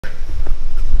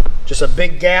just a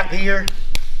big gap here,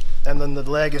 and then the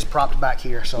leg is propped back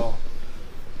here. So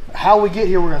how we get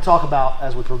here, we're gonna talk about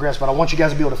as we progress, but I want you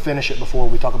guys to be able to finish it before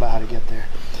we talk about how to get there.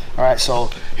 All right, so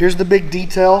here's the big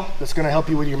detail that's gonna help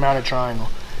you with your mounted triangle.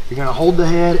 You're gonna hold the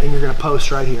head and you're gonna post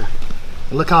right here.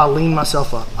 And look how I lean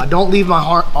myself up. I don't leave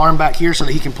my arm back here so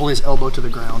that he can pull his elbow to the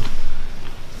ground.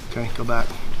 Okay, go back.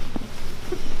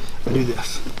 I do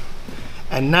this.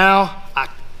 And now I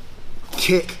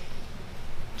kick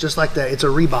just like that. It's a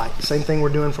rebite. Same thing we're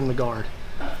doing from the guard.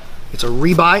 It's a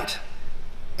rebite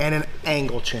and an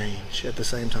angle change at the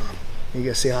same time. You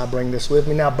guys see how I bring this with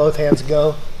me? Now both hands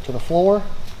go to the floor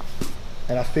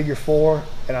and I figure 4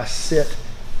 and I sit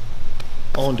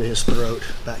onto his throat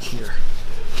back here.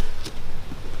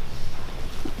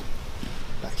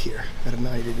 Back here at a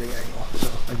 90-degree angle.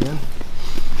 So again,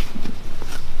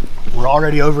 we're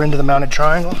already over into the mounted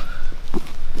triangle,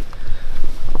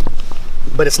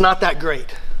 but it's not that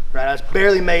great, right? I just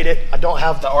barely made it. I don't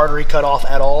have the artery cut off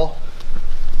at all.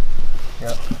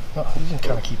 Yep. Well, you can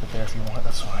kind of keep it there if you want.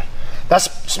 That's fine.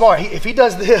 That's smart. If he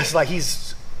does this, like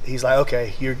he's like,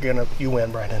 okay, you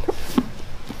win, Brandon.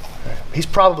 Right. He's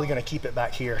probably gonna keep it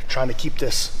back here, trying to keep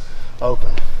this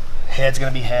open. Head's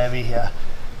gonna be heavy, yeah.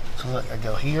 So look, I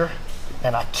go here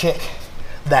and I kick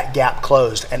that gap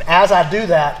closed. And as I do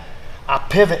that, I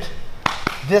pivot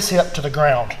this hip to the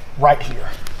ground right here.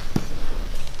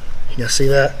 You guys see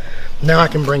that? Now I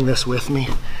can bring this with me.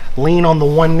 Lean on the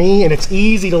one knee, and it's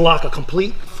easy to lock a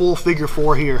complete full figure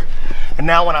 4 here. And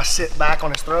now when I sit back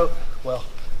on his throat, well,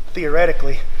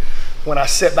 theoretically, when I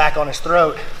sit back on his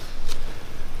throat,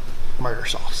 murder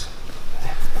sauce.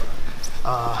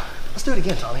 Let's do it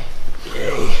again, Tommy.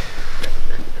 Yay.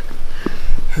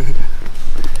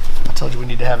 I told you we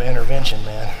need to have an intervention,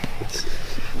 man.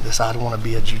 This I don't want to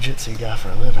be a jiu-jitsu guy for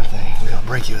a living thing. We're gonna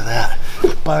break you with that.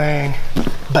 Bang,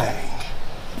 bang,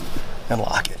 and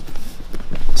lock it.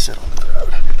 Sit on the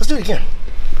throat. Let's do it again.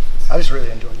 I just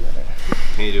really enjoy doing it.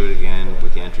 Can you do it again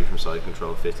with the entry from side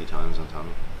control 50 times on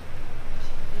Tommy?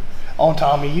 On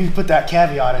Tommy, you put that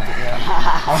caveat at the end.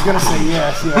 I was gonna say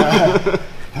yes, yeah.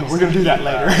 We're gonna do that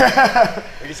later.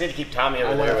 We just need to keep Tommy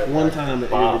over there with one time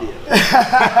at every video.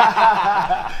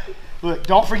 Look,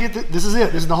 don't forget that this is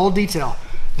it. This is the whole detail.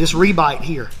 This rebite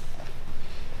here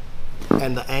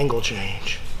and the angle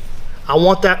change. I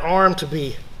want that arm to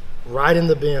be right in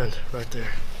the bend, right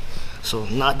there. So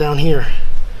not down here.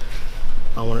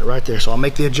 I want it right there. So I'll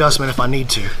make the adjustment if I need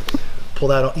to. Pull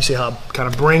that up. You see how I kind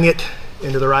of bring it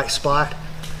into the right spot.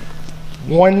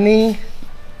 One knee,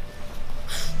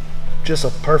 just a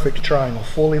perfect triangle,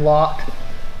 fully locked,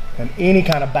 and any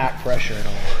kind of back pressure at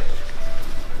all.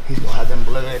 He's gonna have them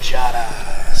bloodshot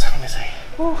eyes. Let me see.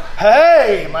 Woo.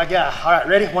 Hey, my guy. All right,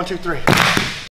 ready? 1, 2, 3.